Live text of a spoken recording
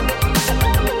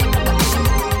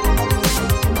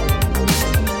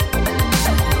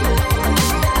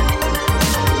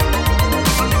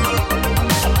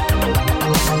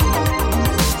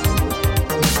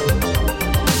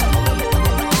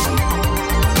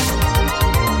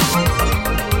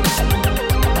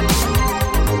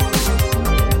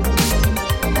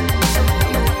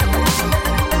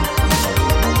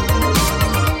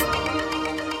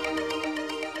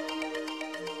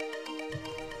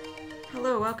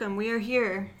welcome. We are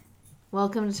here.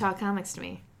 Welcome to Talk Comics to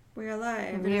Me. We are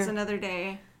live. It is another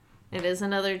day. It is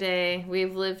another day.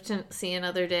 We've lived to see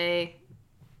another day.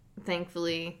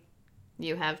 Thankfully,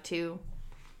 you have too.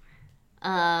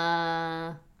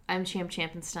 I'm Champ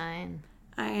Champenstein.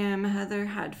 I am Heather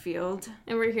Hadfield.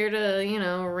 And we're here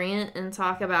to, rant and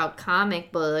talk about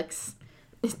comic books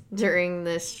during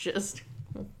this just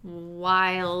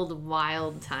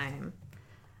wild time.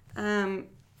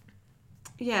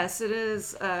 Yes, it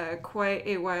is quite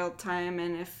a wild time,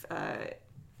 and if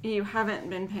you haven't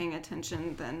been paying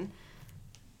attention, then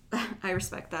I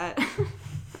respect that.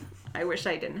 I wish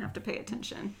I didn't have to pay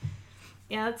attention.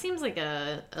 Yeah, it seems like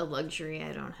a luxury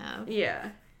I don't have. Yeah.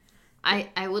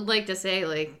 I would like to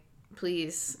say,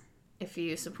 please, if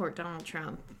you support Donald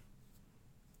Trump,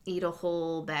 eat a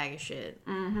whole bag of shit.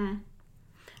 Mm-hmm.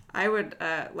 I would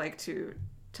like to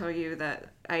tell you that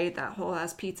I ate that whole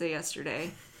ass pizza yesterday.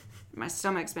 My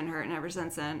stomach's been hurting ever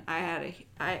since then. I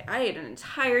ate an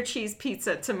entire cheese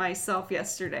pizza to myself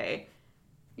yesterday.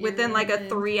 Within a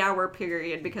 3-hour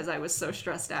period because I was so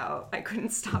stressed out. I couldn't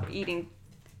stop eating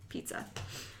pizza.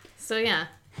 So yeah.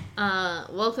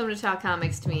 Welcome to Talk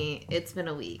Comics to Me. It's been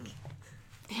a week.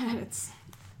 Yeah, it's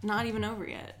not even over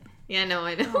yet. Yeah, no,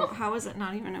 I know. How is it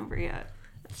not even over yet?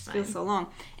 It just feels so long.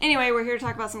 Anyway, we're here to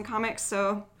talk about some comics,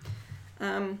 so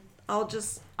I'll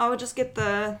just get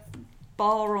the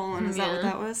ball rolling. Is that what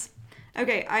that was?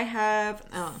 Okay, I have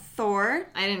Thor.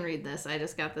 I didn't read this. I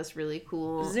just got this really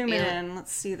cool zoom in.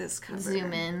 Let's see this cover.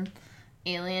 Zoom in.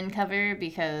 Alien cover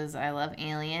because I love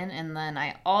Alien. And then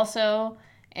I also,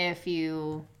 if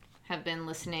you have been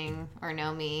listening or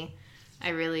know me, I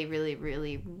really, really,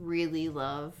 really, really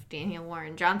love Daniel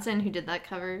Warren Johnson who did that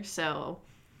cover. So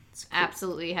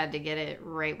absolutely had to get it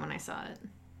right when I saw it.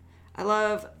 I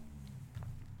love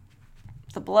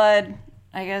the blood,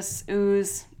 I guess,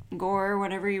 ooze, gore,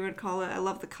 whatever you would call it. I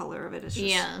love the color of it. It's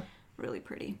just really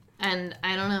pretty. And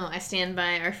I don't know, I stand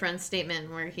by our friend's statement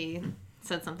where he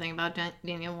said something about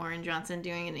Daniel Warren Johnson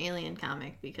doing an Alien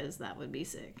comic because that would be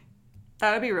sick.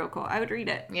 That would be real cool. I would read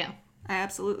it. Yeah. I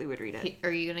absolutely would read it.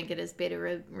 Are you going to get his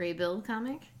Beta Ray Bill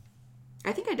comic?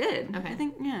 I think I did. Okay. I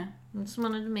think, yeah. I just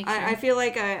wanted to make sure. I feel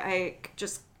like I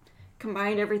just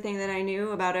combined everything that I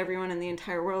knew about everyone in the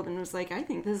entire world and was like, I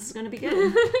think this is going to be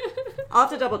good. I'll have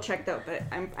to double check though, but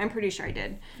I'm pretty sure I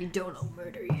did. If you don't, I'll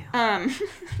murder you.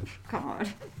 God.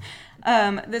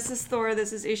 This is Thor.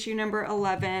 This is issue number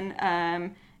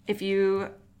 11. If you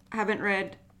haven't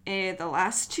read the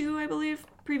last two, I believe,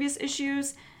 previous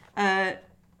issues,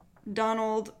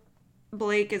 Donald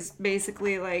Blake is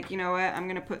basically like, you know what, I'm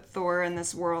going to put Thor in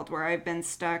this world where I've been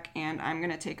stuck and I'm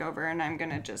going to take over and I'm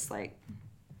going to just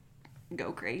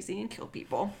go crazy and kill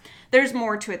people. There's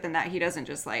more to it than that. He doesn't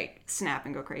just snap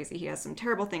and go crazy. He has some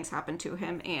terrible things happen to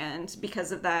him, and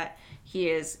because of that, he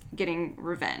is getting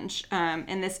revenge.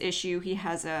 In this issue, he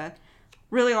has a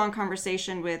really long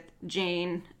conversation with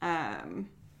Jane,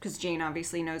 because Jane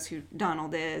obviously knows who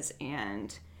Donald is,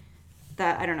 and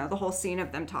that, I don't know, the whole scene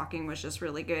of them talking was just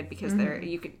really good because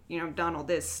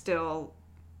Donald is still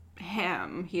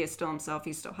him. He is still himself.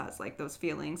 He still has those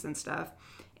feelings and stuff,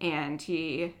 and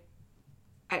he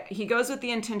goes with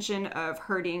the intention of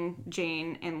hurting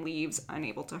Jane and leaves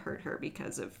unable to hurt her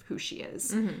because of who she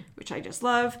is, which I just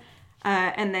love.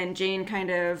 And then Jane kind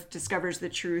of discovers the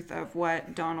truth of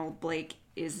what Donald Blake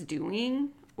is doing,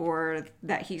 or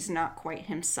that he's not quite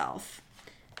himself.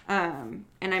 And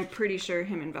I'm pretty sure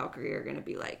him and Valkyrie are going to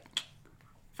be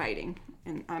fighting.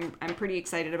 And I'm pretty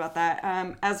excited about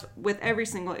that. As with every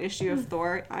single issue of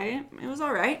Thor, it was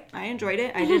all right. I enjoyed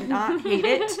it. I did not hate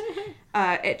it.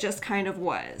 It just kind of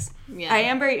was. Yeah. I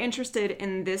am very interested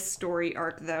in this story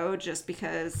arc, though, just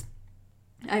because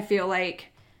I feel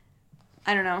like,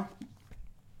 I don't know,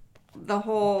 the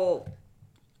whole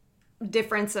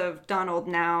difference of Donald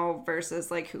now versus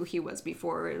who he was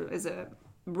before is a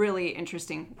really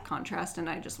interesting contrast, and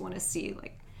I just want to see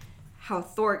how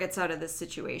Thor gets out of this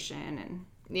situation, and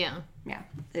yeah,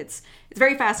 it's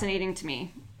very fascinating to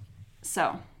me.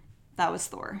 So that was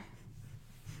Thor.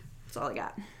 That's all I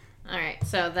got. All right,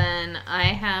 so then I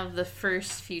have the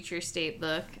first Future State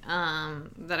book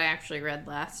that I actually read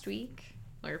last week,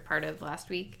 or part of last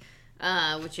week,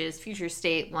 which is Future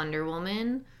State Wonder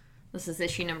Woman. This is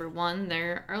issue number 1.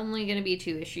 There are only going to be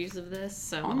 2 issues of this.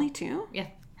 So only 2? Yeah.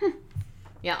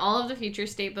 Yeah, all of the Future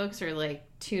State books are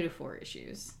 2 to 4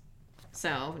 issues.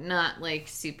 So not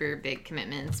super big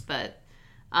commitments, but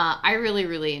I really,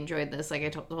 really enjoyed this. Like I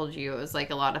told you, it was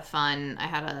a lot of fun. I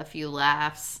had a few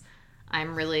laughs.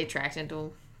 I'm really attracted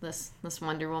to this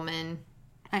Wonder Woman.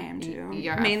 I am too.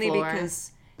 Mainly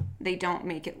because they don't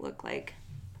make it look like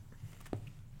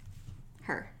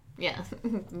her. Yeah,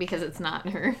 because it's not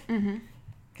her.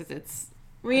 Because it's...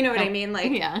 Well, you know what I mean?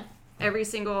 Like, yeah. every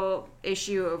single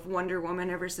issue of Wonder Woman,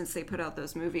 ever since they put out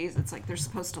those movies, it's like they're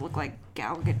supposed to look like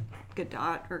Gal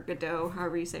Gadot, or Gadot,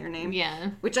 however you say her name.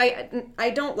 Yeah. Which I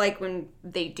don't like when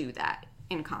they do that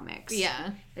in comics.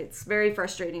 Yeah. It's very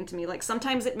frustrating to me. Like,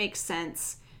 sometimes it makes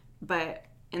sense, but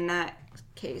in that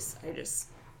case, I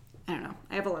don't know.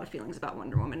 I have a lot of feelings about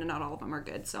Wonder Woman, and not all of them are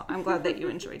good, so I'm glad that you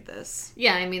enjoyed this.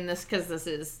 Yeah, I mean, this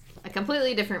is a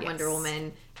completely different Wonder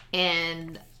Woman,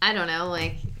 and I don't know,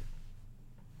 like,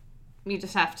 you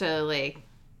just have to, like,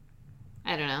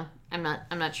 I don't know.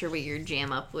 I'm not sure what your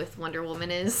jam up with Wonder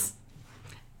Woman is.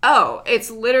 Oh,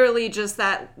 it's literally just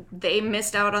that they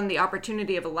missed out on the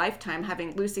opportunity of a lifetime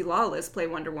having Lucy Lawless play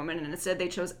Wonder Woman, and instead they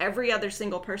chose every other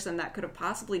single person that could have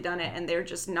possibly done it, and they're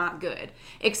just not good.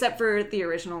 Except for the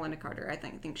original Linda Carter. I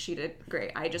think she did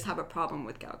great. I just have a problem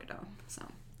with Gal Gadot. So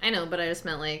I know, but I just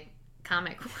meant, like,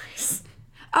 comic-wise.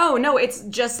 Oh, no, it's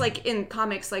just like in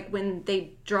comics, like when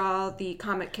they draw the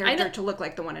comic character to look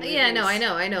like the one in movies. Yeah, no,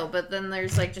 I know, but then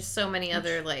there's, like, just so many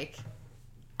other, like,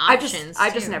 options.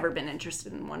 I've just never been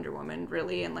interested in Wonder Woman,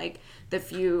 really, and like the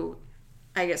few,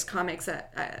 I guess, comics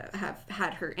that have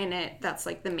had her in it, that's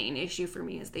like the main issue for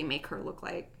me, is they make her look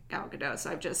like Gal Gadot.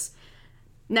 So I've just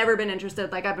never been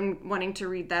interested. Like, I've been wanting to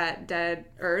read that Dead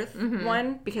Earth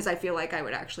one, because I feel like I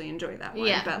would actually enjoy that one.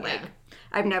 Yeah, but like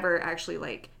I've never actually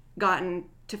like gotten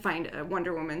to find a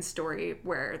Wonder Woman story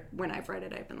where when I've read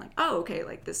it, I've been like, oh, okay,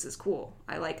 like, this is cool.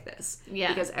 I like this. Yeah.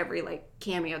 Because every, like,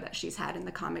 cameo that she's had in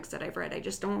the comics that I've read, I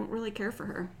just don't really care for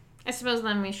her. I suppose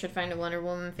then we should find a Wonder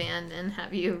Woman fan and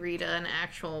have you read an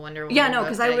actual Wonder Woman. Yeah, no,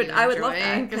 because I would love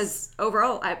that. Because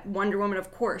overall, Wonder Woman, of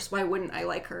course, why wouldn't I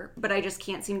like her? But I just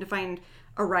can't seem to find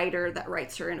a writer that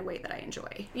writes her in a way that I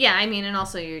enjoy. Yeah, I mean, and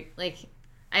also you're, like...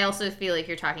 I also feel like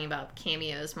you're talking about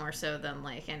cameos more so than,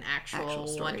 like, an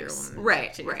actual Wonder Woman.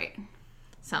 Right, right.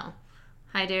 So,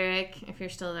 hi, Derek, if you're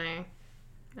still there.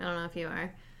 I don't know if you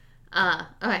are.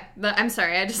 Okay, but I'm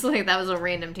sorry, I just, like, that was a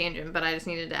random tangent, but I just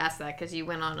needed to ask that because you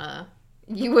went on a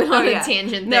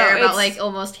tangent there about, like,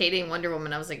 almost hating Wonder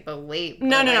Woman. I was like, but wait.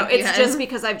 No, it's just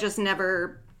because I've just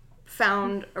never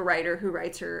found a writer who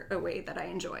writes her a way that I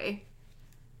enjoy.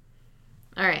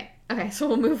 All right. Okay, so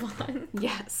we'll move on.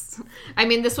 Yes. I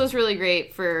mean, this was really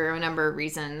great for a number of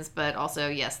reasons, but also,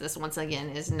 yes, this once again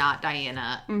is not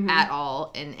Diana at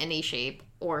all in any shape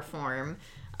or form.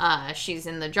 She's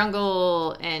in the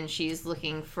jungle, and she's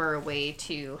looking for a way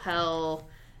to hell,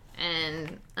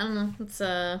 and I don't know, it's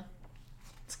a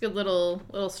good little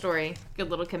story, good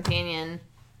little companion.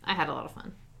 I had a lot of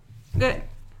fun. Good.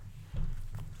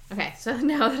 Okay, so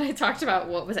now that I talked about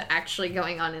what was actually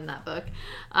going on in that book,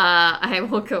 I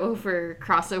will go over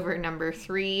crossover number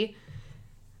 3.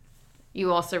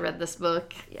 You also read this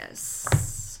book.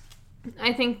 Yes.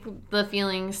 I think the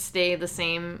feelings stay the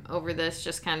same over this,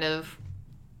 just kind of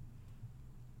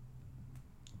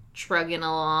shrugging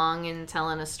along and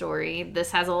telling a story.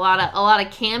 This has a lot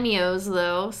of cameos,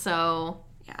 though, so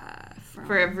yeah,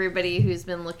 for everybody who's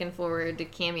been looking forward to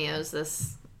cameos,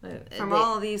 this... From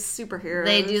all of these superheroes.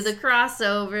 They do the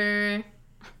crossover.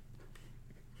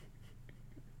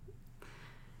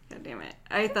 God damn it.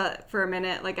 I thought for a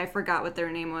minute, like, I forgot what their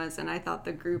name was, and I thought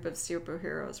the group of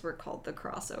superheroes were called the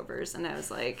Crossovers, and I was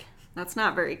like, that's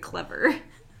not very clever.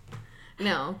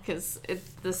 No, because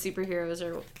the superheroes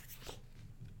are...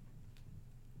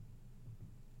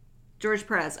 George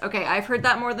Perez. Okay, I've heard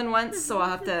that more than once, so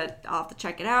I'll have to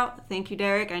check it out. Thank you,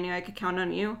 Derek. I knew I could count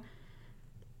on you.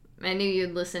 I knew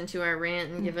you'd listen to our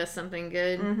rant and give us something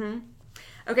good. Mm-hmm.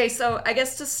 Okay, so I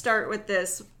guess to start with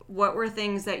this, what were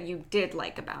things that you did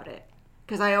like about it?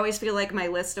 Because I always feel like my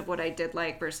list of what I did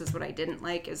like versus what I didn't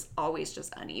like is always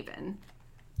just uneven.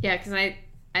 Yeah, because I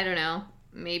don't know,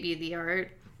 maybe the art.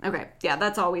 Okay, yeah,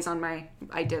 that's always on my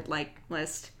I did like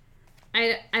list.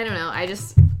 I don't know,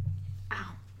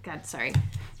 oh, God, sorry.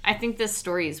 I think this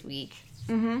story is weak.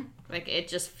 Mm-hmm. Like, it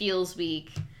just feels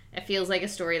weak. It feels like a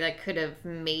story that could have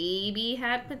maybe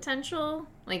had potential.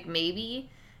 Like, maybe.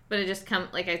 But it just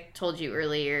like I told you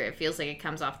earlier, it feels like it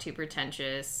comes off too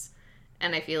pretentious.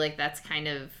 And I feel like that's kind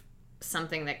of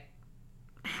something that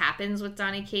happens with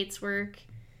Donny Cates' work.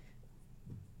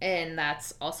 And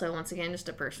that's also, once again, just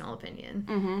a personal opinion.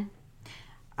 Mm-hmm.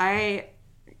 I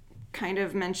kind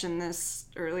of mentioned this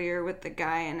earlier with the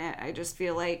guy in it. I just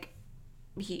feel like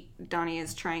Donny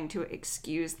is trying to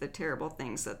excuse the terrible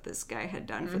things that this guy had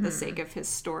done for the sake of his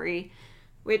story,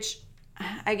 which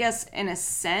I guess in a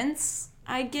sense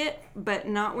I get, but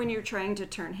not when you're trying to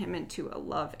turn him into a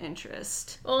love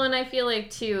interest. Well, and I feel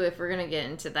like too, if we're gonna get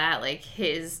into that, like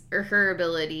his or her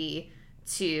ability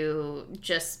to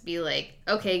just be like,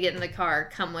 okay, get in the car,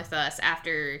 come with us,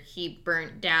 after he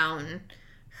burnt down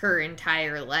her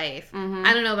entire life.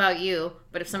 I don't know about you,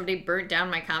 but if somebody burnt down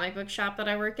my comic book shop that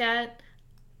I work at,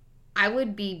 I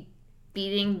would be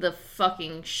beating the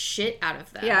fucking shit out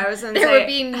of them. Yeah, I was gonna there say... would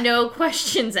be no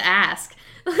questions asked.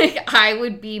 Like, I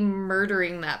would be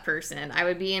murdering that person. I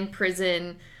would be in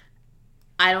prison.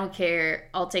 I don't care.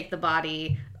 I'll take the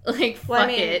body. Like,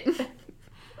 fuck it.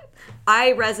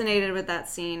 I resonated with that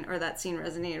scene, or that scene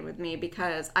resonated with me,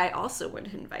 because I also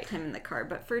would invite him in the car,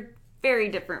 but for very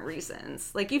different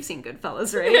reasons. Like, you've seen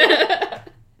Goodfellas, right?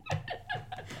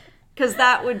 Because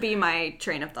that would be my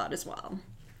train of thought as well.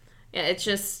 Yeah, it's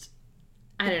just,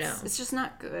 I don't know. It's just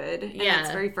not good. And yeah.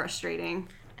 It's very frustrating.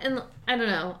 And I don't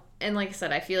know. And like I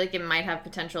said, I feel like it might have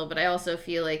potential, but I also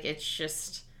feel like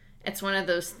it's one of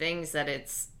those things that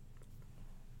it's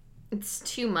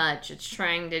too much. It's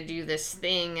trying to do this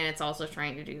thing, and it's also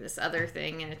trying to do this other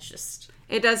thing, and it's just...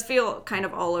 It does feel kind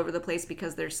of all over the place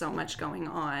because there's so much going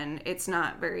on. It's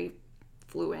not very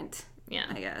fluent,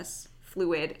 I guess.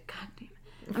 Fluid. God damn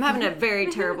it. I'm having a very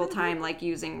terrible time, like,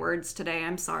 using words today.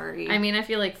 I'm sorry. I mean, I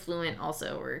feel like fluent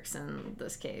also works in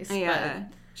this case. Yeah.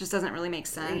 But just doesn't really make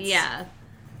sense. Yeah.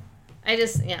 I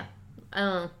just, I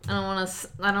don't want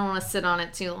to sit on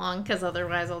it too long, because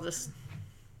otherwise we'll just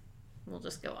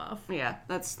go off. Yeah,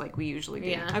 that's like we usually do.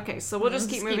 Yeah. Okay, so we'll just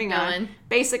keep moving on.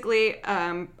 Basically,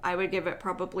 I would give it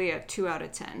probably a 2 out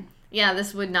of 10. Yeah,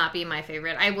 this would not be my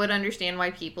favorite. I would understand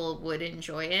why people would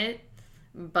enjoy it,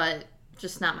 but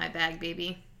just not my bag,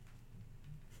 baby.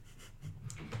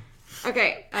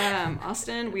 Okay,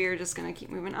 Austin, we are just going to keep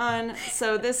moving on.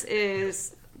 So this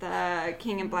is the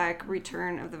King in Black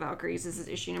Return of the Valkyries. This is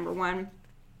issue number 1.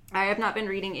 I have not been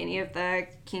reading any of the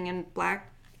King in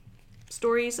Black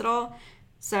stories at all,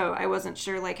 so I wasn't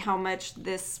sure like how much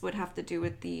this would have to do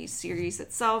with the series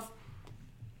itself,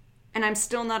 and I'm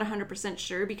still not 100%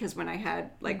 sure, because when I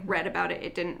had like read about it,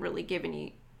 it didn't really give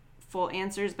any full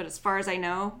answers, but as far as I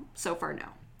know, so far, no,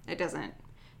 it doesn't.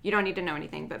 You don't need to know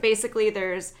anything, but basically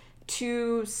there's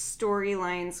 2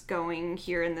 storylines going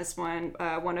here in this one.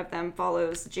 One of them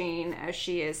follows Jane as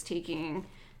she is taking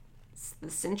the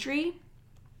Sentry,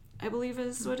 I believe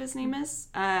is what his name is,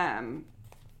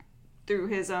 through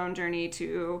his own journey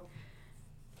to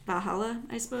Valhalla,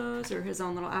 I suppose, or his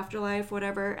own little afterlife,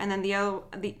 whatever. And then the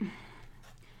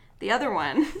other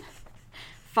one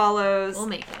follows... We'll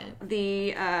make it.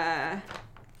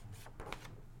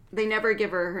 They never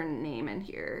give her name in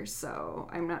here, so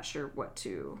I'm not sure what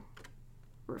to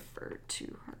refer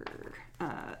to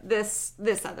her. This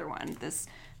other one, this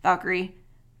Valkyrie,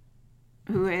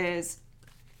 who is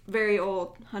very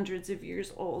old, hundreds of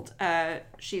years old.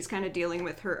 She's kind of dealing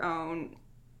with her own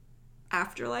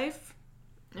afterlife.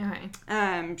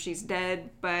 Okay. She's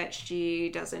dead, but she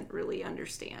doesn't really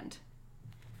understand.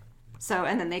 So,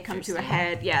 and then they come to a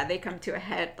head. Yeah, they come to a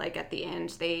head, like, at the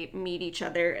end. They meet each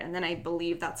other, and then I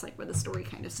believe that's, like, where the story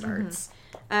kind of starts.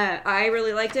 I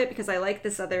really liked it because I like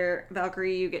this other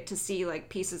Valkyrie. You get to see, like,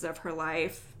 pieces of her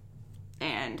life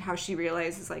and how she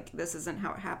realizes, like, this isn't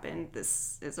how it happened.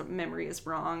 This is a memory is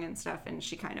wrong and stuff, and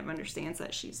she kind of understands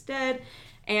that she's dead.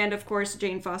 And, of course,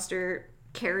 Jane Foster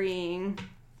carrying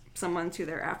someone to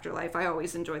their afterlife. I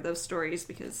always enjoy those stories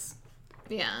because...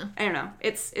 Yeah. I don't know.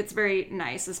 It's very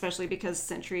nice, especially because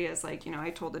Sentry is like, you know, I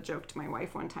told a joke to my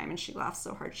wife one time and she laughed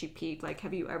so hard she peed. Like,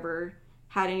 have you ever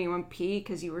had anyone pee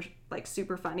because you were, like,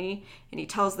 super funny? And he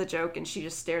tells the joke and she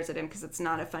just stares at him because it's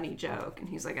not a funny joke. And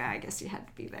he's like, I guess you had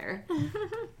to be there.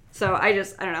 So I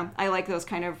don't know. I like those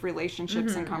kind of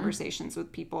relationships and conversations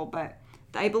with people. But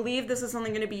I believe this is only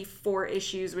going to be 4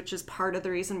 issues, which is part of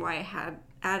the reason why I had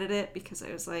added it, because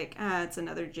I was like, it's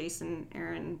another Jason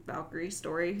Aaron Valkyrie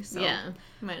story. So yeah,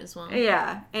 might as well.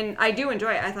 Yeah, and I do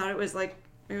enjoy it. I thought it was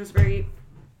very,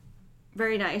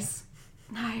 very nice.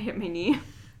 I hit my knee.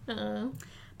 But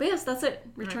yes, that's it.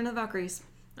 Return of the Valkyries.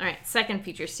 All right, second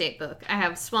Future State book. I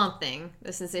have Swamp Thing.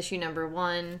 This is issue number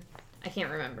 1. I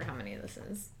can't remember how many this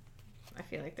is. I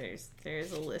feel like there's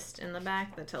a list in the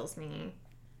back that tells me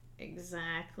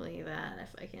exactly that.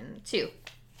 If I can, 2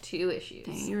 issues.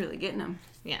 Dang, you're really getting them.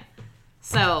 Yeah.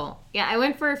 So, yeah, I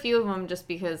went for a few of them just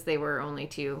because they were only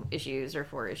 2 issues or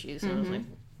 4 issues. So I was like,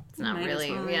 it's not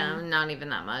really, not even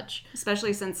that much.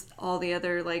 Especially since all the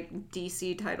other, like,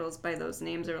 DC titles by those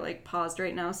names are, like, paused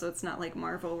right now. So it's not like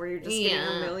Marvel where you're just getting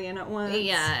a million at once.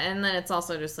 Yeah, and then it's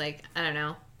also just like, I don't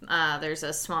know. There's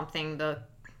a Swamp Thing book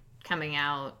coming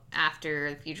out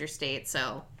after Future State.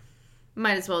 So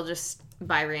might as well just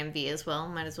buy Ram V as well.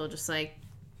 Might as well just, like,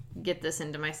 get this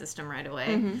into my system right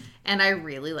away. And I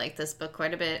really like this book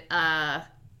quite a bit.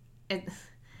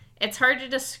 it's hard to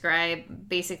describe.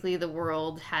 Basically, the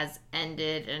world has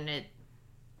ended, and it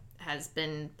has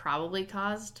been probably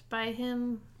caused by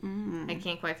him. I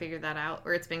can't quite figure that out.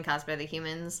 Or it's been caused by the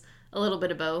humans. A little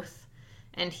bit of both.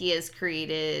 And he has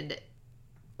created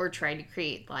or tried to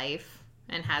create life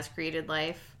and has created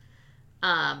life.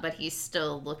 But he's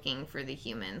still looking for the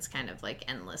humans kind of like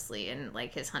endlessly. And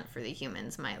like his hunt for the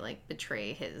humans might like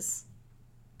betray his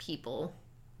people.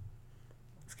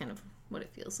 It's kind of what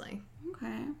it feels like.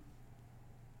 Okay.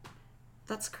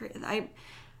 That's crazy.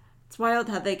 It's wild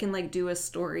how they can like do a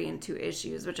story in 2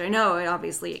 issues, which I know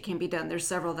obviously it can be done. There's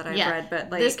several that I've read, but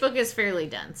like this book is fairly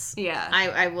dense. Yeah.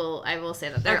 I will say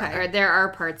that there are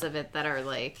parts of it that are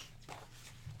like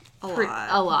a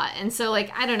lot. And so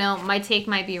like I don't know, my take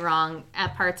might be wrong.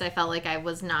 At parts I felt like I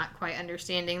was not quite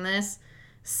understanding this.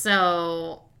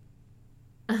 So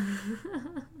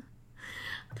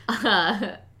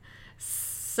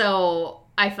so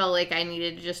I felt like I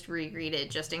needed to just reread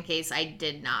it just in case I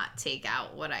did not take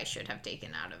out what I should have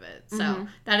taken out of it. So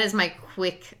that is my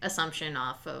quick assumption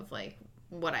off of like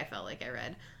what I felt like I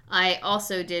read. I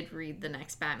also did read the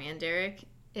next Batman, Derek.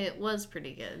 It was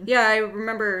pretty good. Yeah, I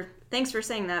remember. Thanks for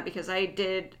saying that, because I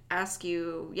did ask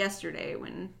you yesterday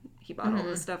when he bought all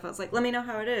this stuff. I was like, let me know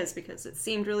how it is, because it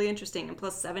seemed really interesting. And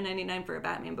plus $7.99 for a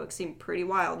Batman book seemed pretty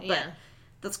wild. But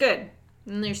that's good.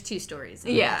 And there's 2 stories.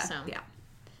 Yeah. So. Yeah.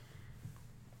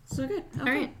 So good. Okay, all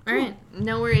right. cool. All right.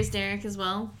 No worries, Derek, as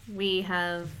well. We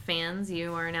have fans.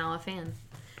 You are now a fan.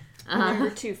 Number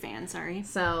 2 fan, sorry.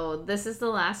 So this is The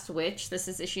Last Witch. This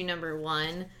is issue number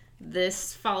 1.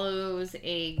 This follows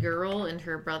a girl and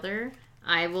her brother.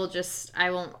 I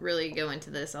won't really go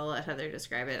into this. I'll let Heather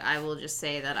describe it. I will just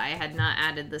say that I had not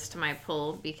added this to my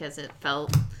pull because it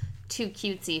felt too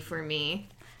cutesy for me.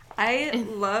 I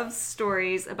love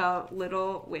stories about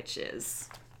little witches.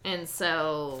 And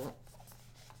so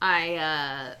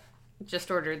I just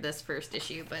ordered this first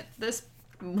issue, but this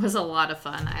was a lot of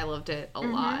fun. I loved it a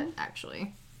lot,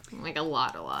 actually. Like a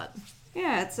lot.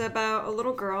 Yeah, it's about a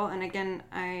little girl, and again,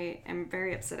 I am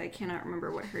very upset I cannot remember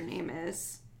what her name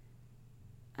is.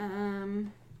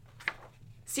 Saoirse,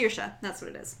 that's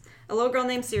what it is. A little girl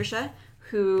named Saoirse,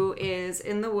 who is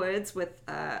in the woods with,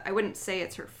 I wouldn't say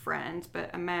it's her friend,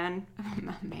 but a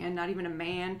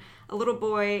little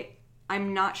boy.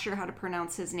 I'm not sure how to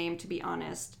pronounce his name, to be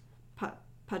honest.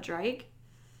 Padraig?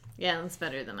 Yeah, that's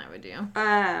better than I would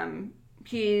do.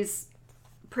 He's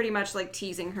pretty much like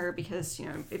teasing her because, you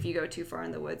know, if you go too far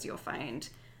in the woods, you'll find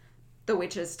the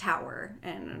witch's tower,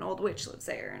 and an old witch lives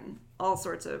there, and all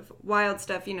sorts of wild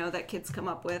stuff, you know, that kids come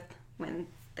up with when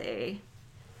they...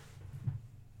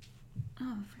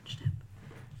 Oh, French dip.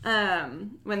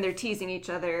 When they're teasing each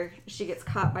other. She gets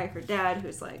caught by her dad,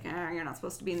 who's like, you're not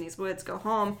supposed to be in these woods, go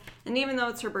home. And even though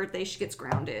it's her birthday, she gets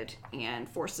grounded and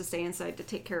forced to stay inside to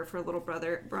take care of her little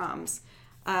brother, Brahms.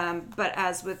 But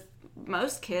as with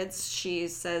most kids, she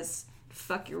says,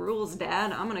 fuck your rules,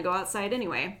 Dad, I'm gonna go outside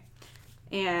anyway.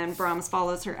 And Brahms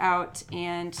follows her out,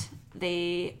 and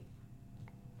they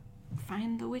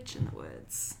find the witch in the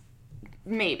woods.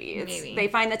 Maybe. They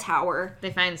find the tower.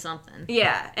 They find something.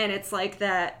 Yeah, and it's like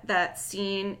that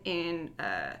scene in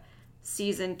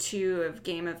season 2 of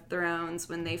Game of Thrones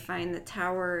when they find the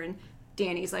tower and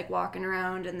Dany's like walking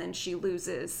around and then she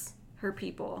loses her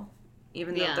people,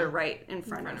 even though they're right in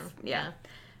front of. Yeah.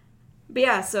 But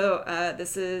yeah, so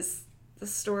this is the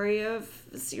story of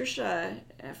Saoirse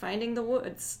finding the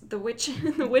woods, the witch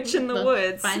in the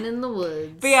woods. Finding the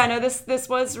woods. But yeah, no, this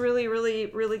was really, really,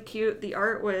 really cute. The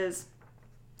art was...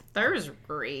 That was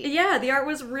great. Yeah, the art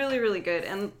was really, really good.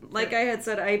 And like I had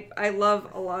said, I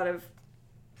love a lot of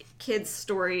kids'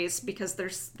 stories because they're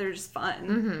just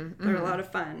fun. They're a lot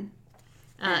of fun.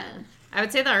 I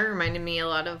would say the art reminded me a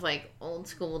lot of like old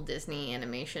school Disney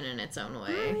animation in its own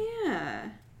way. Oh, yeah.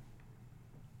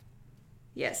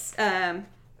 Yes. I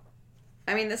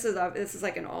mean, this is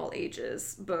like an all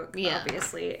ages book,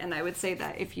 obviously. And I would say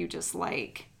that if you just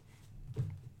like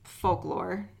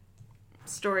folklore,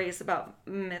 stories about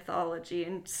mythology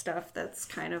and stuff, that's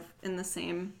kind of in the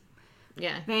same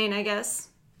vein, I guess.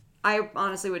 I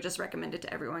honestly would just recommend it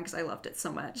to everyone because I loved it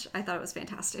so much. I thought it was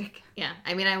fantastic. Yeah,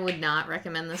 I mean, I would not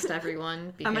recommend this to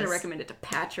everyone. Because I'm going to recommend it to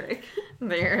Patrick.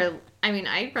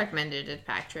 I recommended it to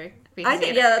Patrick. I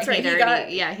think, that's right.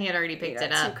 He had already picked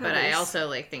it up, but I also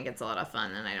think it's a lot of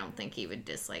fun, and I don't think he would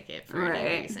dislike it for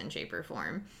any reason, shape, or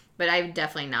form. But I would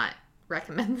definitely not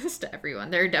recommend this to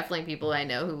everyone. There are definitely people I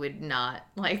know who would not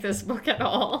like this book at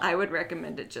all. I would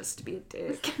recommend it just to be a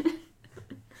dick.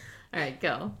 All right,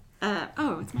 go.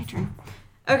 It's my turn.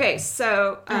 Okay,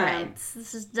 so... All right,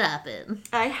 stop it.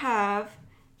 I have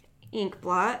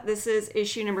Inkblot. This is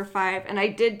issue number 5, and I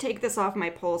did take this off my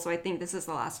poll, so I think this is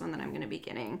the last one that I'm going to be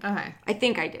getting. Okay. I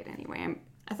think I did anyway.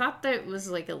 I thought that it was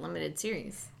like a limited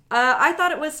series. I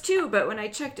thought it was 2, but when I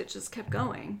checked, it just kept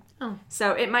going. Oh.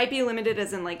 So it might be limited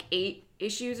as in like 8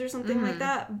 issues or something like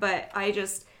that, but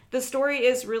the story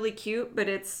is really cute, but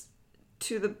it's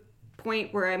to the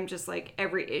point where I'm just like,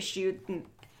 every issue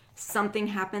something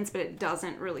happens, but it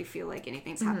doesn't really feel like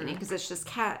anything's happening, because it's just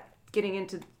Kat getting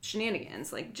into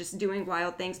shenanigans, like just doing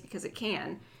wild things because it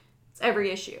can. It's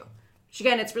every issue. Which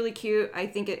again, it's really cute. I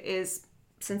think it is,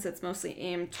 since it's mostly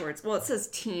aimed towards, well, it says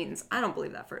teens. I don't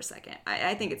believe that for a second.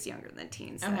 I think it's younger than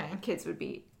teens. Okay. Kids would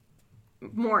be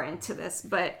more into this.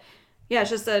 But yeah, it's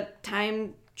just a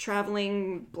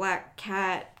time-traveling black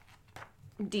cat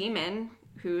demon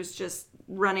who's just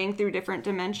running through different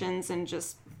dimensions and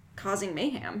just causing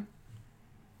mayhem.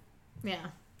 Yeah.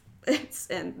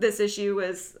 And this issue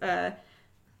was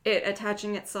it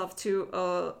attaching itself to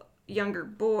a younger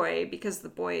boy, because the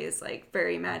boy is like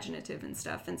very imaginative and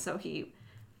stuff, and so he,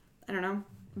 I don't know,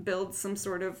 builds some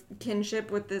sort of kinship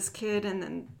with this kid, and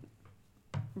then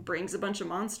brings a bunch of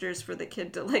monsters for the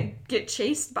kid to like get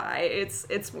chased by.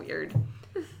 It's weird.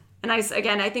 And I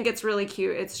think it's really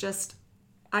cute. It's just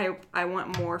I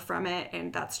want more from it,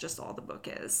 and that's just all the book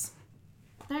is.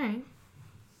 All right.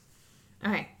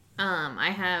 I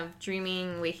have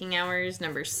Dreaming Waking Hours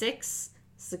number 6.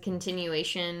 It's a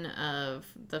continuation of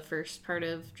the first part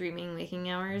of Dreaming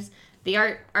Waking Hours.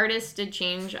 The artist did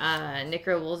change. Nick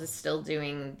Robles is still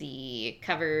doing the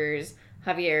covers.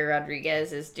 Javier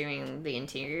Rodriguez is doing the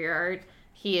interior art.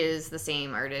 He is the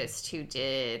same artist who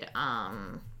did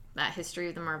that History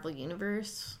of the Marvel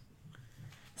Universe.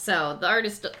 So the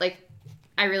artist, like,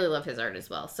 I really love his art as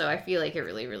well. So I feel like it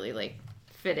really, really, like,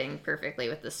 fitting perfectly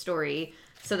with the story.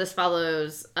 So this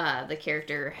follows the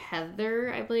character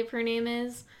Heather, I believe her name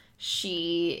is.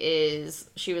 She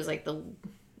was like the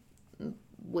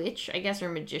witch, I guess, or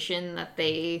magician that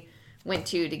they went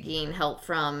to gain help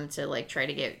from, to like try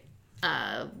to get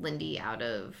Lindy out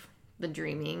of the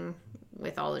dreaming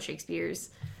with all the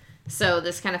Shakespeares. So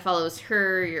this kind of follows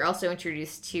her. You're also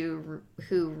introduced to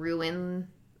who Ruin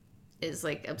is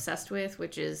like obsessed with,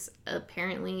 which is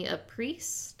apparently a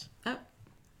priest. Oh,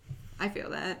 I feel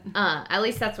that. At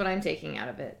least that's what I'm taking out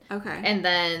of it. Okay. And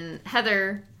then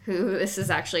Heather, who this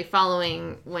is actually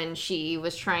following when she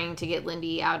was trying to get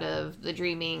Lindy out of the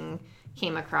dreaming,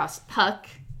 came across Puck.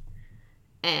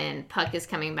 And Puck is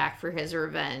coming back for his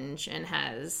revenge and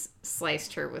has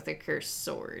sliced her with a cursed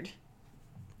sword.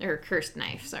 Or cursed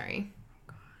knife, sorry.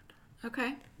 God.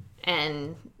 Okay.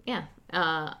 And, yeah,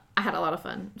 I had a lot of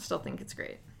fun. Still think it's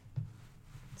great.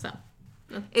 So.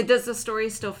 Does the story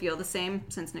still feel the same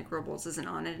since Nick Robles isn't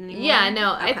on it anymore? Yeah,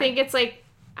 no, okay. I think it's like,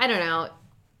 I don't know.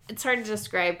 It's hard to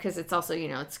describe because it's also,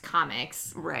 it's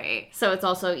comics. Right. So it's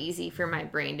also easy for my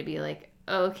brain to be like,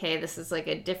 okay, this is like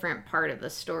a different part of the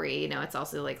story. It's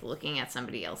also like looking at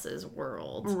somebody else's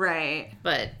world. Right.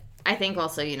 But I think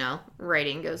also,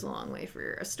 writing goes a long way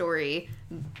for a story.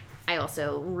 I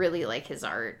also really like his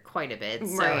art quite a bit.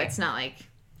 So it's not like...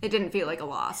 It didn't feel like a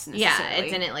loss, necessarily. Yeah, it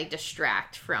didn't like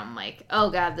distract from like, oh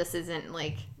god, this isn't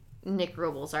like Nick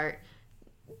Robles' art.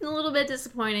 A little bit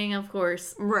disappointing, of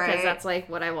course. Right. Because that's like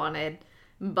what I wanted.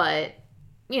 But,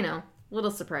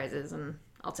 little surprises, and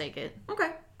I'll take it.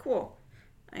 Okay, cool.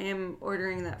 I am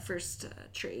ordering that first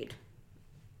trade.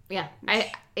 Yeah,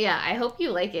 I hope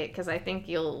you like it, because I think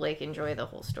you'll like enjoy the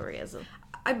whole story as a...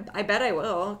 I bet I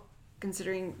will,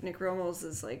 considering Nick Robles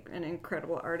is like an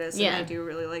incredible artist, and I do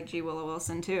really like G. Willow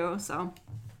Wilson too. So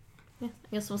yeah,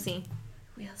 I guess we'll see.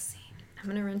 We'll see. I'm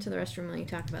gonna run to the restroom while you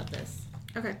talk about this.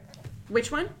 Okay,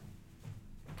 which one?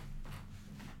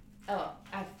 Oh,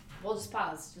 we'll just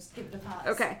pause. Just give it a pause.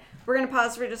 Okay, we're gonna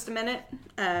pause for just a minute.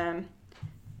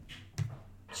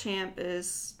 Champ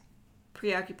is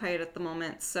preoccupied at the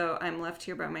moment, so I'm left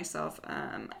here by myself.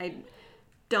 I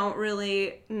don't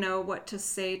really know what to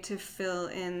say to fill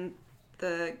in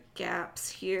the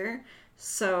gaps here,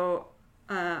 so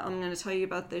I'm going to tell you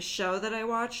about this show that I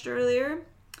watched earlier.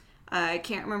 I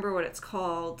can't remember what it's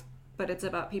called, but it's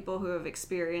about people who have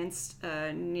experienced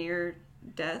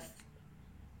near-death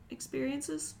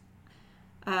experiences.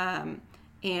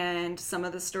 And some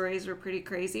of the stories were pretty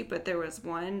crazy, but there was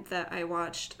one that I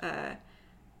watched that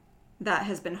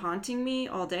has been haunting me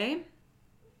all day.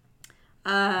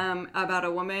 About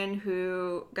a woman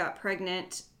who got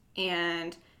pregnant,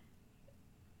 and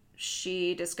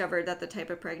she discovered that the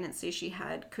type of pregnancy she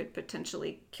had could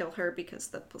potentially kill her because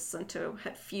the placenta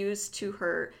had fused to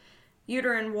her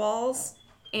uterine walls.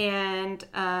 And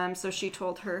so she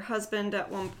told her husband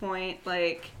at one point,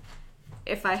 like,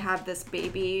 if I have this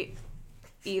baby,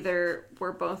 either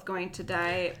we're both going to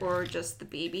die or just the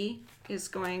baby is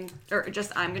going, or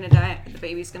just I'm going to die, the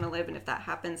baby's going to live. And if that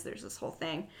happens, there's this whole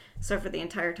thing. So for the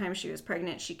entire time she was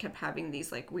pregnant, she kept having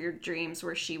these like weird dreams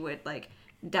where she would like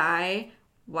die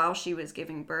while she was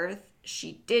giving birth.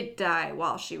 She did die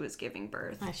while she was giving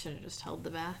birth. I should have just held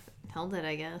it,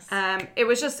 I guess. It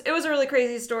was a really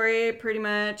crazy story, pretty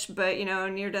much, but you know,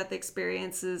 near-death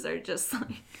experiences are just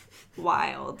like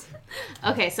wild.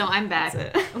 Okay, so I'm back.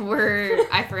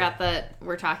 I forgot that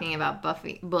we're talking about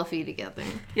Buffy together.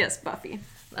 Yes, Buffy.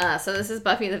 So this is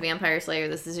Buffy the Vampire Slayer.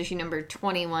 This is issue number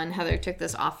 21. Heather took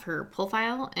this off her pull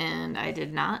file, and I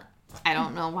did not. I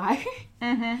don't know why.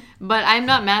 Mm-hmm. But I'm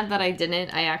not mad that I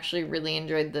didn't. I actually really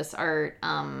enjoyed this art.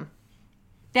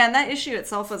 Yeah, and that issue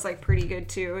itself was like pretty good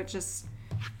too.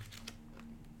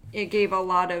 It gave a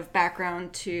lot of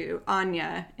background to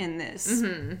Anya in this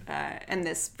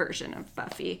version of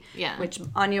Buffy. Yeah. Which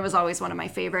Anya was always one of my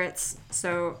favorites.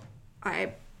 So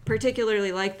I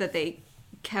particularly like that they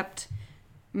kept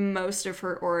most of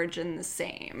her origin the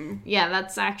same. Yeah,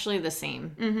 that's actually the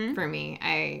same for me.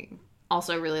 I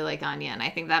also really like Anya, and I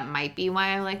think that might be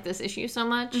why I like this issue so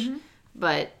much. Mm-hmm.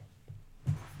 But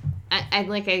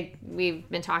we've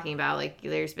been talking about, like,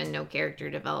 there's been no character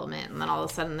development, and then all of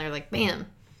a sudden they're like, bam,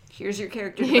 here's your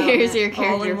character development. Here's your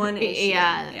character. All in one issue.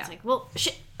 Yeah, it's like, well,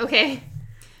 shit, okay.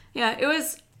 Yeah,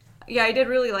 I did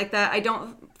really like that. I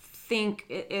don't think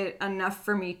it enough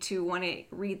for me to want to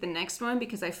read the next one,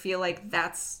 because I feel like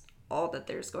that's all that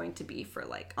there's going to be for,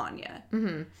 like, Anya.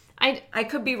 Mm-hmm. I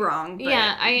could be wrong. But...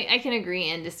 Yeah, I can agree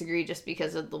and disagree just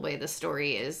because of the way the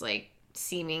story is, like,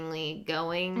 seemingly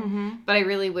going. Mm-hmm. But I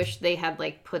really wish they had,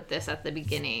 like, put this at the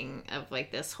beginning of,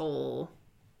 like, this whole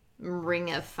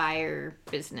Ring of Fire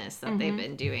business that they've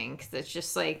been doing. Because it's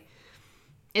just, like,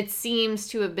 it seems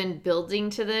to have been building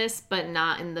to this, but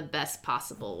not in the best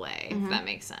possible way, if that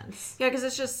makes sense. Yeah,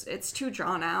 because it's too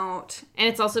drawn out. And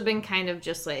it's also been kind of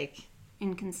just, like...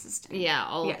 inconsistent. Yeah,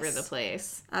 all over the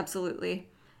place. Absolutely.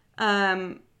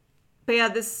 But yeah,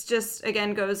 this just,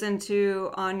 again, goes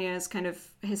into Anya's kind of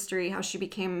history, how she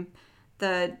became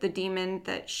the demon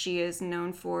that she is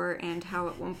known for, and how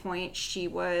at one point she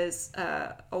was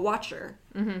a watcher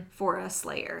for a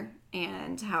slayer,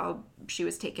 and how she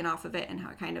was taken off of it, and how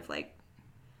it kind of, like...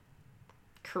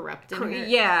 corrupted her.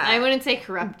 Yeah. I wouldn't say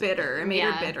corrupt. Bitter. It made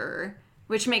her bitter,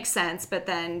 which makes sense, but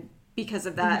then because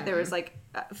of that, there was, like,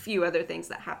 a few other things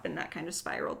that happened that kind of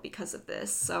spiraled because of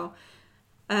this. So...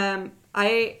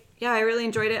 I really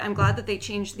enjoyed it. I'm glad that they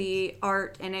changed the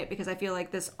art in it, because I feel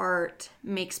like this art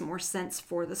makes more sense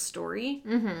for the story.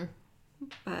 Mm-hmm.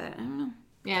 But I don't know.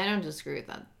 Yeah, I don't disagree with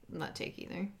that take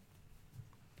either.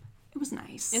 It was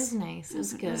nice. It was nice. It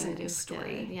was good. It was a nice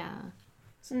story. Good. Yeah.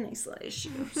 It's a nice little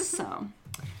issue. So,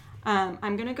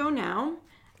 I'm gonna go now.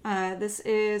 This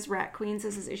is Rat Queens.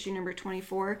 This is issue number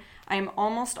 24. I'm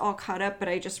almost all caught up, but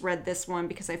I just read this one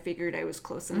because I figured I was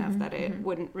close enough that it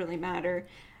wouldn't really matter.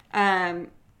 I'm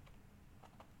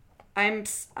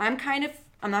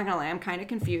not gonna lie, I'm kind of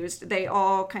confused. They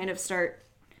all kind of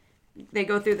they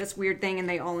go through this weird thing, and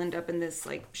they all end up in this,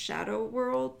 like, shadow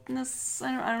worldness.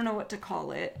 I don't know what to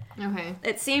call it. Okay.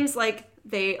 It seems like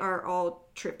they are all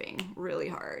tripping really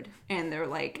hard, and they're,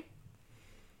 like,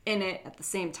 in it at the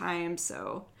same time,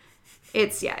 so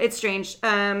it's strange.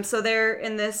 So they're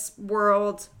in this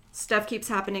world, stuff keeps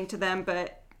happening to them,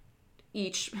 but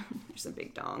there's a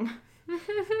big dong.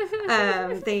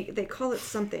 They call it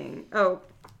something. Oh,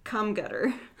 cum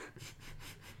gutter,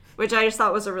 which I just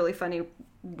thought was a really funny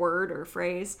word or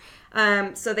phrase.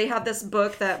 So they have this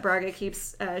book that Braga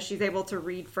keeps. She's able to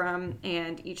read from,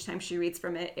 and each time she reads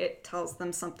from it, it tells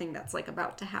them something that's, like,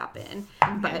 about to happen,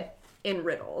 but in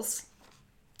riddles.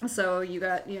 So you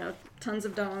got, tons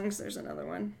of dongs. There's another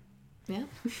one. Yeah.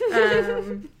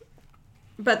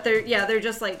 But they're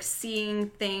just, like, seeing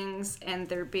things, and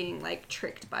they're being, like,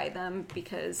 tricked by them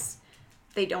because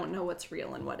they don't know what's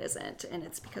real and what isn't, and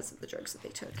it's because of the drugs that they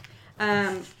took.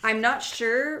 I'm not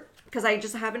sure, because I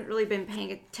just haven't really been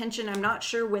paying attention. I'm not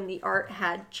sure when the art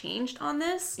had changed on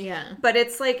this. Yeah. But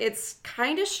it's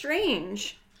kind of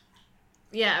strange.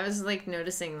 Yeah, I was, like,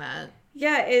 noticing that.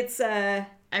 Yeah, it's...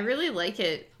 I really like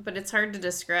it, but it's hard to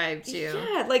describe, too.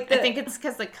 Yeah, like I think it's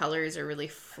because the colors are really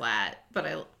flat, but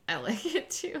I like it,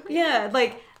 too. Yeah,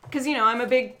 like, because, I'm a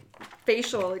big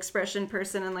facial expression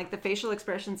person, and, like, the facial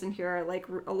expressions in here are, like,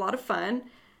 a lot of fun.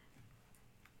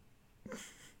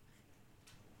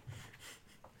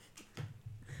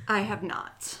 I have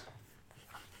not.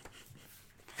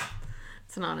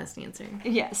 It's an honest answer.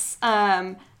 Yes.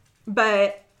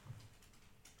 But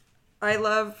I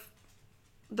love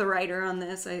the writer on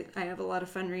this. I have a lot of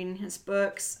fun reading his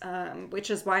books, which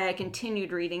is why I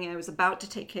continued reading. I was about to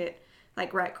take it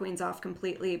like Rat Queens off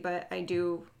completely, but I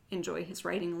do enjoy his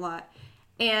writing a lot.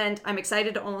 And I'm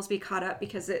excited to almost be caught up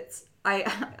because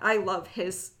I love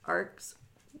his arcs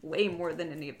way more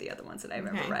than any of the other ones that I've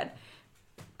ever read.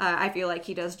 I feel like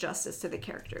he does justice to the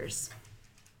characters.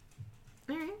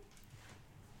 All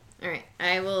right.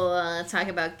 I will talk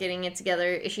about Getting It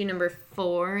Together, issue number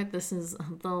 4. This is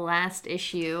the last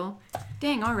issue.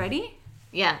 Dang, already?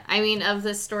 Yeah. I mean, of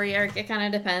the story arc, it kind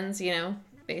of depends,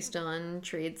 based on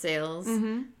trade sales.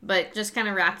 Mm-hmm. But just kind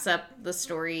of wraps up the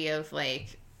story of,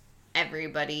 like,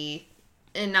 everybody,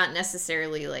 and not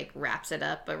necessarily, like, wraps it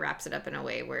up, but wraps it up in a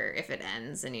way where if it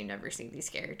ends and you never see these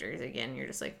characters again, you're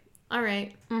just like, all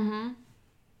right. Mm-hmm.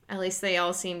 At least they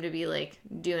all seem to be, like,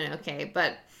 doing okay.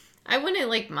 But I wouldn't,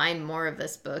 like, mind more of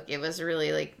this book. It was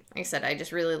really, like I said, I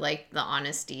just really liked the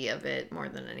honesty of it more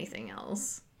than anything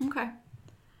else. Okay.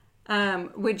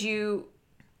 Would you,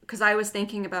 because I was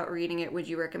thinking about reading it, would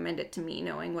you recommend it to me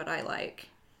knowing what I like?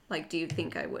 Like, do you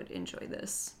think I would enjoy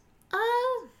this?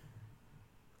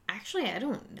 Actually, I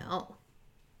don't know.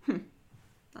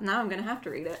 Now I'm going to have to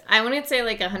read it. I wouldn't say,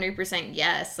 like, 100%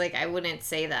 yes. Like, I wouldn't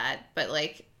say that. But,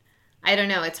 like, I don't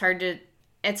know. It's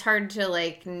hard to,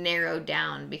 like, narrow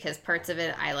down because parts of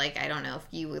it I like. I don't know if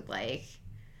you would like.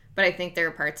 But I think there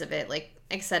are parts of it, like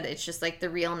I said, it's just, like, the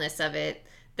realness of it.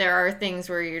 There are things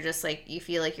where you're just, like, you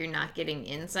feel like you're not getting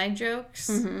inside jokes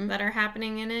that are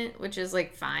happening in it, which is,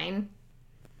 like, fine.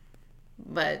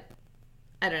 But,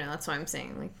 I don't know. That's why I'm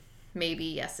saying, like, maybe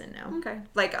yes and no. Okay.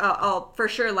 Like, I'll for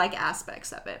sure like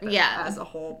aspects of it. But yeah. As a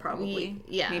whole, probably.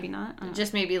 Yeah. Maybe not.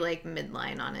 Just maybe, like,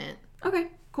 midline on it. Okay.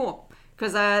 Cool.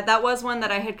 Because that was one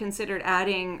that I had considered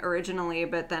adding originally,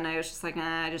 but then I was just like,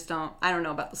 I don't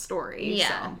know about the story. Yeah,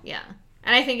 so. Yeah.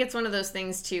 And I think it's one of those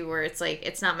things, too, where it's like,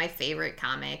 it's not my favorite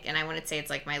comic, and I wouldn't say it's,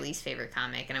 like, my least favorite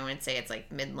comic, and I wouldn't say it's, like,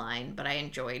 midline, but I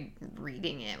enjoyed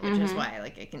reading it, which is why,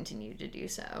 like, I continue to do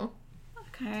so.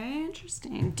 Okay,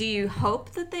 interesting. Do you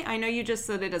hope that I know you just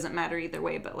said it doesn't matter either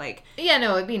way, but, like... Yeah,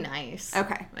 no, it'd be nice.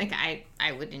 Okay. Like,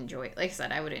 I would enjoy it. Like I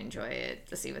said, I would enjoy it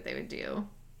to see what they would do.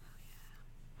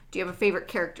 Do you have a favorite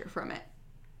character from it?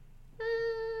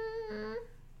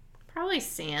 Probably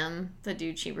Sam, the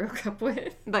dude she broke up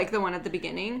with. Like the one at the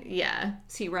beginning? Yeah.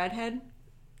 Is he redhead?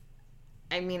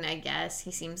 I mean, I guess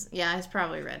he seems... Yeah, he's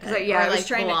probably redhead. Or I was like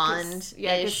trying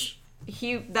blonde-ish.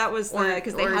 That was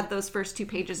because they had those first 2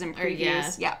 pages in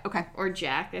previews. Yeah, okay. Or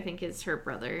Jack, I think, is her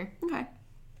brother. Okay.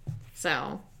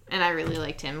 So, and I really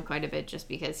liked him quite a bit just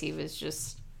because he was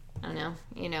just, I don't know,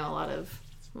 a lot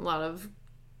of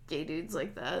gay dudes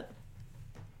like that.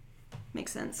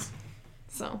 Makes sense.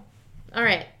 So, all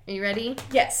right, are you ready?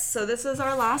 Yes. So this is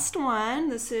our last one.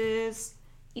 This is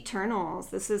Eternals.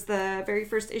 This is the very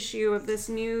first issue of this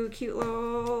new cute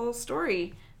little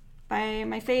story by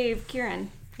my fave,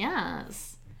 Kieran.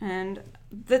 Yes. And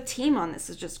the team on this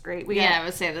is just great. I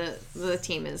would say the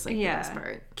team is like the best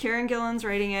part. Kieran Gillen's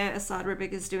writing it, Asad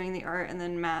Ribic is doing the art, and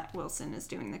then Matt Wilson is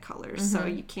doing the colors. So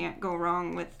you can't go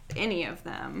wrong with any of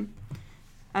them.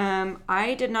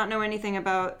 I did not know anything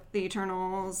about the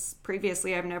Eternals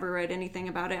previously. I've never read anything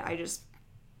about it.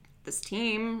 This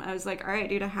team, I was like, all right,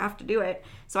 dude, I have to do it.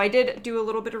 So I did do a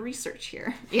little bit of research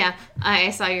here. Yeah,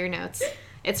 I saw your notes.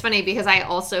 It's funny because I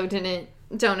also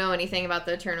don't know anything about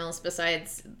the Eternals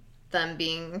besides them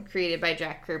being created by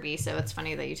Jack Kirby, so it's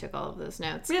funny that you took all of those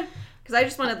notes. Yeah, because I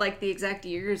just wanted, like, the exact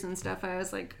years and stuff. I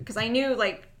was like, because I knew,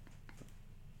 like,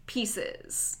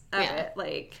 pieces of it,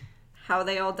 like... how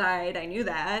they all died, I knew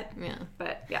that. Yeah.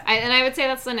 But, yeah. And I would say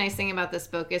that's the nice thing about this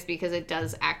book is because it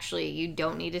does actually, you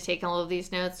don't need to take all of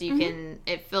these notes. You can,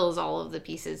 it fills all of the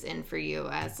pieces in for you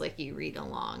as, like, you read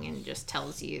along and just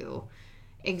tells you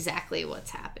exactly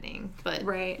what's happening. But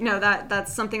right. No,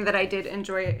 that's something that I did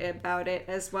enjoy about it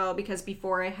as well, because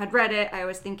before I had read it, I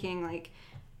was thinking, like,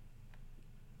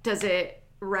 does it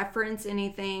reference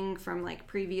anything from, like,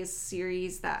 previous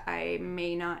series that I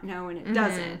may not know? And it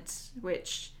doesn't,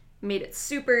 which... made it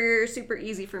super, super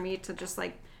easy for me to just,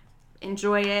 like,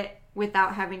 enjoy it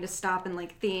without having to stop and,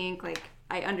 like, think. Like,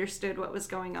 I understood what was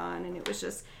going on, and it was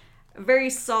just a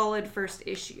very solid first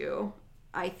issue,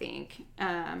 I think.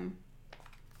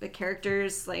 The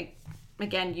characters, like,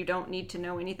 again, you don't need to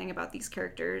know anything about these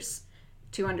characters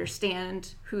to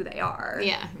understand who they are.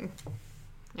 Yeah.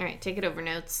 All right, take it over,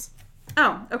 notes.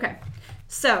 Oh, okay.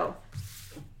 So...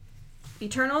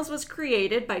 Eternals was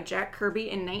created by Jack Kirby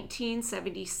in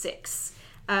 1976.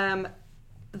 That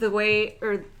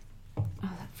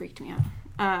freaked me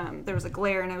out. There was a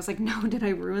glare, and I was like, no, did I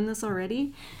ruin this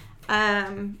already?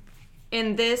 In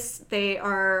this, they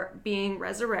are being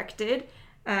resurrected,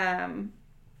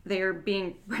 they're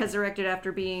being resurrected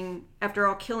after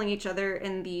all killing each other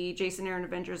in the Jason Aaron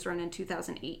Avengers run in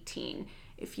 2018.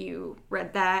 If you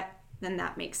read that, then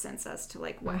that makes sense as to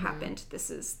like what happened.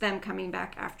 This is them coming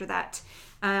back after that.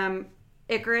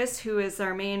 Icarus, who is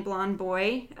our main blonde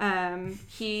boy,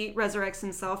 he resurrects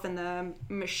himself in the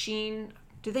machine.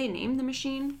 Do they name the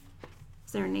machine?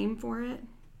 Is there a name for it?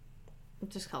 It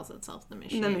just calls itself the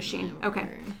machine. The machine. Okay.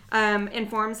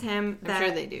 Informs him that... I'm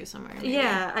sure they do somewhere. Maybe.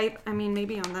 Yeah, I mean,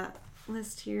 maybe on that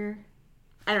list here.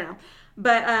 I don't know.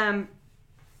 But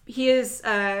he is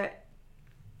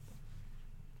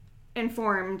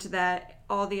informed that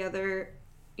all the other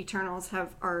Eternals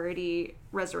have already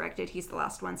resurrected. He's the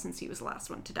last one since he was the last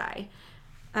one to die.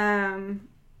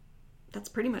 That's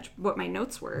pretty much what my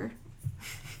notes were.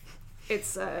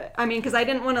 It's, I mean, because I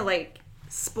didn't want to, like,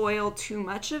 spoil too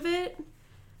much of it.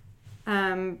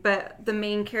 But the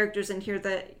main characters in here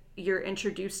that you're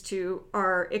introduced to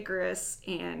are Icarus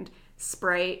and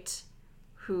Sprite,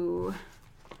 who,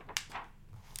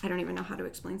 I don't even know how to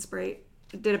explain Sprite,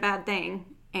 did a bad thing,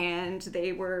 and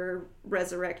they were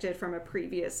resurrected from a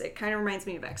previous, it kind of reminds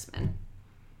me of X-Men.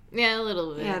 Yeah, a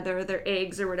little bit. Yeah, they're their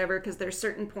eggs or whatever, because there's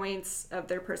certain points of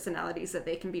their personalities that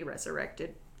they can be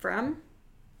resurrected from.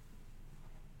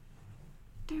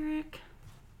 Derek.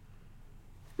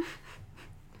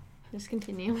 Just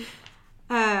continue.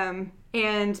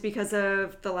 And because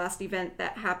of the last event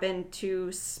that happened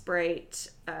to Sprite,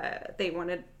 they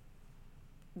wanted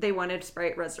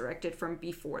Sprite resurrected from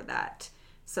before that,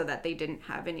 so that they didn't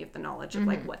have any of the knowledge of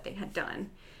like what they had done.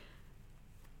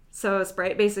 So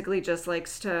Sprite basically just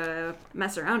likes to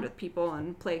mess around with people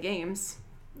and play games.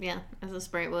 Yeah, as a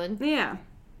Sprite would. Yeah.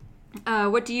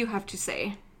 What do you have to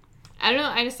say? I don't know.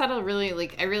 I just thought I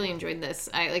really enjoyed this.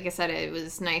 Like I said, it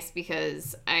was nice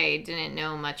because I didn't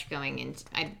know much going into.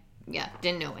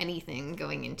 Didn't know anything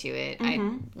going into it.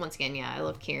 I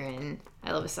love Kieran.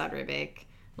 I love Asad Ribic.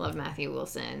 I love Matthew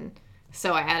Wilson.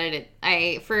 So I added it.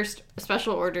 I first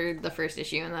special ordered the first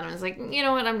issue, and then I was like, you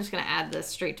know what? I'm just gonna add this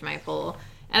straight to my pull.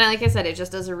 And like I said, it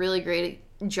just does a really great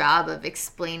job of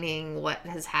explaining what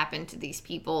has happened to these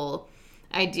people.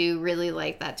 I do really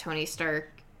like that Tony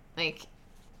Stark, like,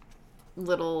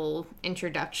 little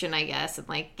introduction, I guess, and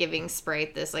like giving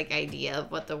Sprite this like idea of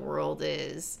what the world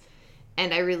is.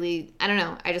 And I don't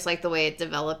know, I just like the way it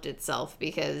developed itself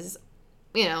because,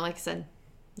 you know, like I said,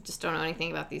 I just don't know anything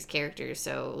about these characters.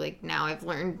 So like now I've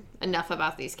learned enough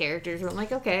about these characters where I'm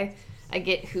like, okay, I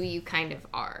get who you kind of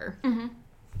are.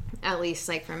 At least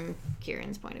like from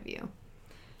Kieran's point of view.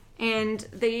 And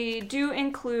they do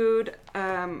include,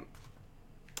 I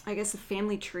guess, a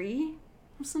family tree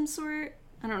of some sort.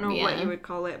 I don't know what you would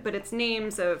call it, but it's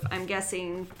names of, I'm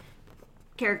guessing,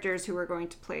 characters who are going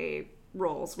to play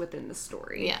roles within the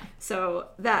story. Yeah. So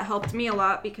that helped me a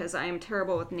lot because I am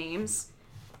terrible with names.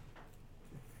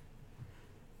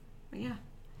 But yeah.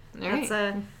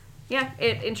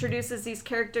 It introduces these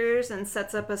characters and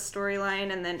sets up a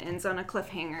storyline and then ends on a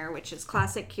cliffhanger, which is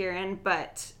classic Kieran,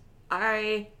 but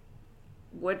I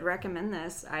would recommend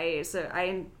this. I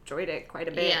enjoyed it quite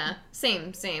a bit. Yeah,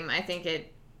 same. I think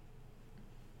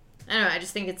I don't know, I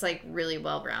just think it's like really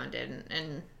well-rounded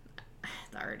and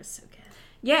the art is so good.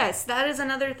 Yes, that is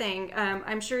another thing.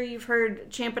 I'm sure you've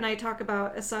heard Champ and I talk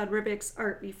about Asad Ribic's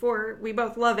art before. We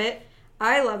both love it.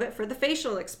 I love it for the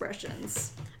facial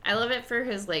expressions. I love it for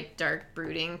his like dark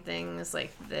brooding things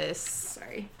like this.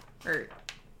 Sorry.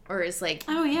 Or his like,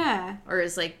 oh yeah, or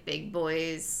his like big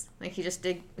boys. Like he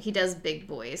does big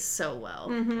boys so well.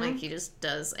 Like he just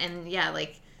does, and yeah,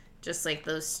 like just like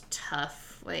those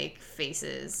tough like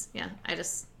faces. Yeah,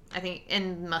 I think,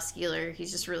 and muscular.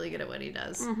 He's just really good at what he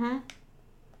does. And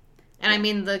I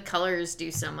mean, the colors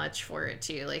do so much for it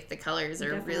too. Like the colors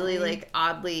are really like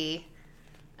oddly,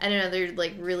 I don't know, they're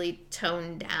like really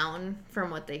toned down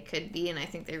from what they could be, and I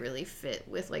think they really fit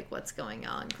with like what's going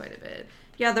on quite a bit.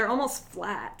 Yeah, they're almost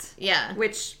flat. Yeah.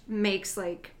 Which makes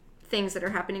like things that are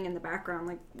happening in the background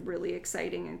like really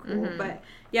exciting and cool. But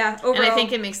yeah, overall, and I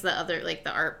think it makes the other like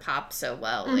the art pop so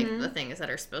well. Like the things that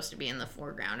are supposed to be in the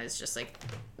foreground is just like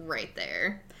right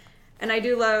there. And I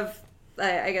do love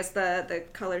I guess the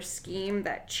color scheme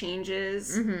that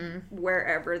changes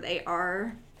wherever they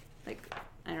are. Like,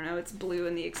 I don't know, it's blue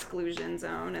in the exclusion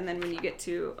zone, and then when you get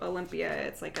to Olympia,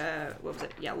 it's like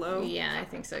yellow? Yeah, I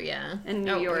think so, yeah. And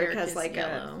New York has like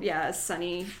yellow. A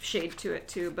sunny shade to it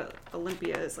too, but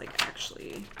Olympia is like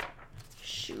actually,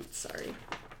 sorry.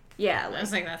 Yeah, like, I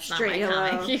was like, that's not straight my yellow.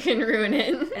 comic, you can ruin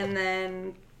it. And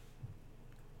then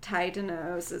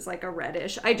Titanos is like a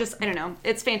reddish. I don't know.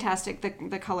 It's fantastic.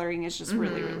 The coloring is just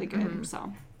really, really good.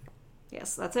 So,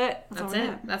 yes, that's it. That's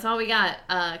it. That's all we got.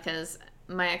 Because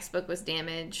my X book was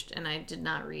damaged, and I did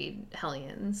not read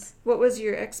Hellions. What was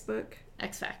your X book?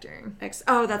 X Factor.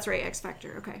 Oh, that's right, X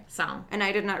Factor. Okay. So. And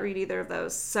I did not read either of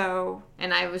those. So.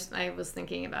 And I was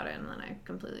thinking about it, and then I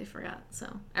completely forgot. So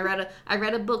I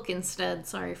read a book instead.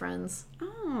 Sorry, friends.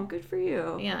 Oh, good for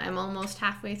you. Yeah, I'm almost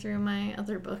halfway through my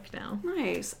other book now.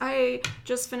 Nice. I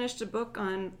just finished a book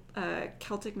on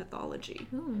Celtic mythology.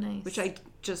 Oh, nice. Which I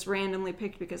just randomly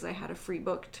picked because I had a free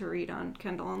book to read on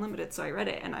Kindle Unlimited, so I read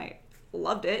it and I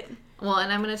loved it. Well,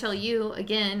 and I'm going to tell you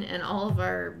again, and all of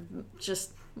our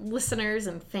just listeners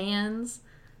and fans,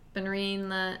 been reading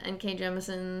the N.K.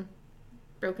 Jemisin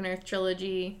Broken Earth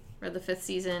trilogy, read the 5th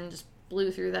season, just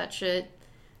blew through that shit.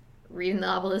 Reading the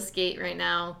Obelisk Gate right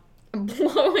now,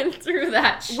 blowing through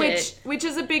that shit. Which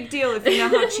is a big deal if you know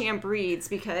how Champ reads,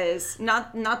 because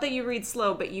not that you read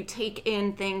slow, but you take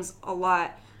in things a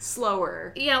lot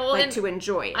slower. Yeah, well, like to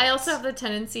enjoy it. I also have the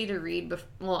tendency to read.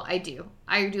 Well, I do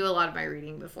a lot of my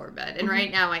reading before bed, and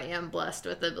right now I am blessed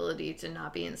with the ability to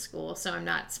not be in school, so I'm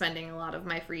not spending a lot of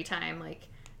my free time like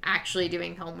actually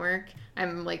doing homework.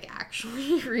 I'm like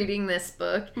actually reading this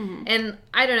book, and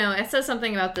I don't know. It says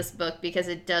something about this book because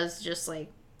it does just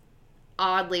like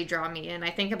oddly draw me in. I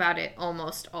think about it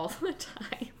almost all the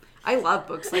time. I love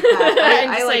books like that.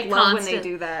 I like love when they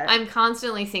do that. I'm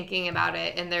constantly thinking about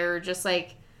it, and they're just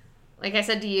like I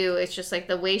said to you, it's just like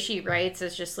the way she writes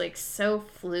is just like so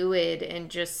fluid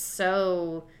and just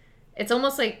so, it's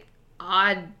almost like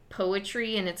odd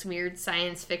poetry in its weird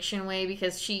science fiction way,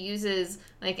 because she uses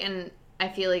like, and I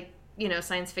feel like, you know,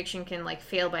 science fiction can like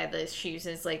fail by this. She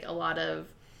uses like a lot of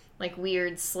like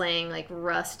weird slang, like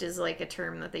rust is like a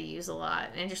term that they use a lot.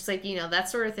 And just like, you know, that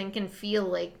sort of thing can feel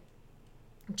like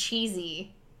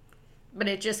cheesy, but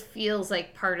it just feels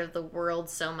like part of the world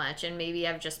so much. And maybe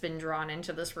I've just been drawn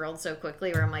into this world so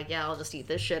quickly where I'm like, yeah, I'll just eat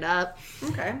this shit up.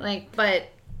 Okay. Like, but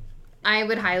I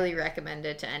would highly recommend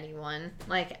it to anyone.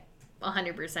 Like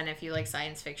 100% if you like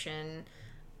science fiction,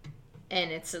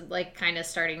 and it's like kind of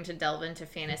starting to delve into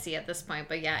fantasy at this point.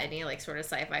 But yeah, any like sort of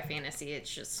sci-fi fantasy,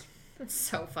 it's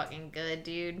so fucking good,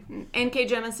 dude. N.K.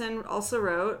 Jemisin also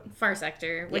wrote Far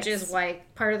Sector, which is why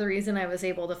part of the reason I was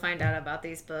able to find out about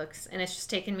these books. And it's just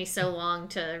taken me so long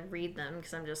to read them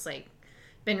because I'm just like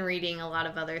been reading a lot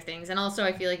of other things. And also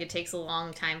I feel like it takes a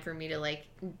long time for me to like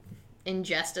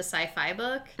ingest a sci-fi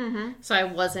book. So I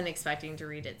wasn't expecting to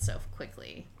read it so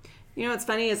quickly. You know what's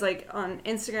funny is like on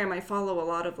Instagram I follow a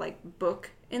lot of like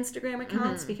book Instagram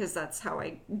accounts because that's how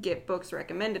I get books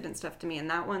recommended and stuff to me, and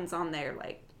that one's on there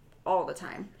like all the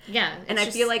time. Yeah. And I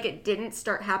feel like it didn't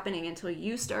start happening until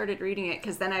you started reading it,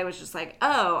 because then I was just like,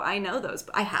 oh, I know those.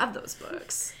 I have those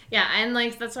books. Yeah, and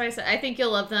like that's why I said I think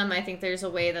you'll love them. I think there's a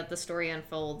way that the story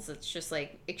unfolds that's just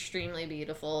like extremely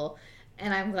beautiful.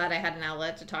 And I'm glad I had an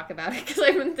outlet to talk about it, because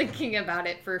I've been thinking about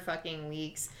it for fucking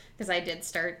weeks. Because I did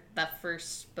start the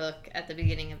first book at the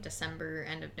beginning of December,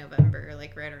 end of November,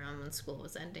 like right around when school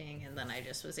was ending. And then I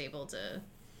just was able to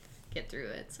get through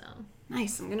it, so.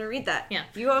 Nice, I'm gonna read that. Yeah.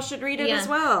 You all should read it as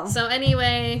well. So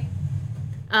anyway,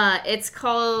 it's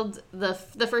called, the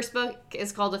first book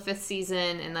is called The 5th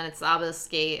Season, and then it's The Obelisk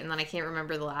Gate, and then I can't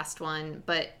remember the last one,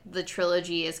 but the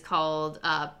trilogy is called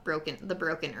the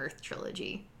Broken Earth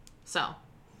trilogy. So,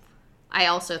 I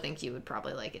also think you would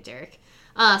probably like it, Derek.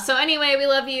 So anyway, we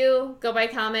love you. Go buy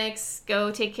comics.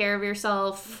 Go take care of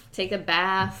yourself. Take a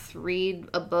bath. Read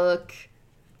a book.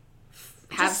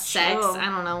 Have sex. Chill. I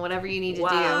don't know. Whatever you need to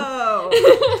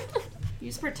do.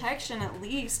 Use protection at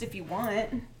least if you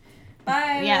want.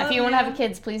 Bye. Yeah, if you want to have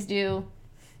kids, please do.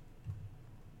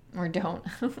 Or don't.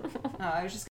 I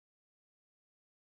was just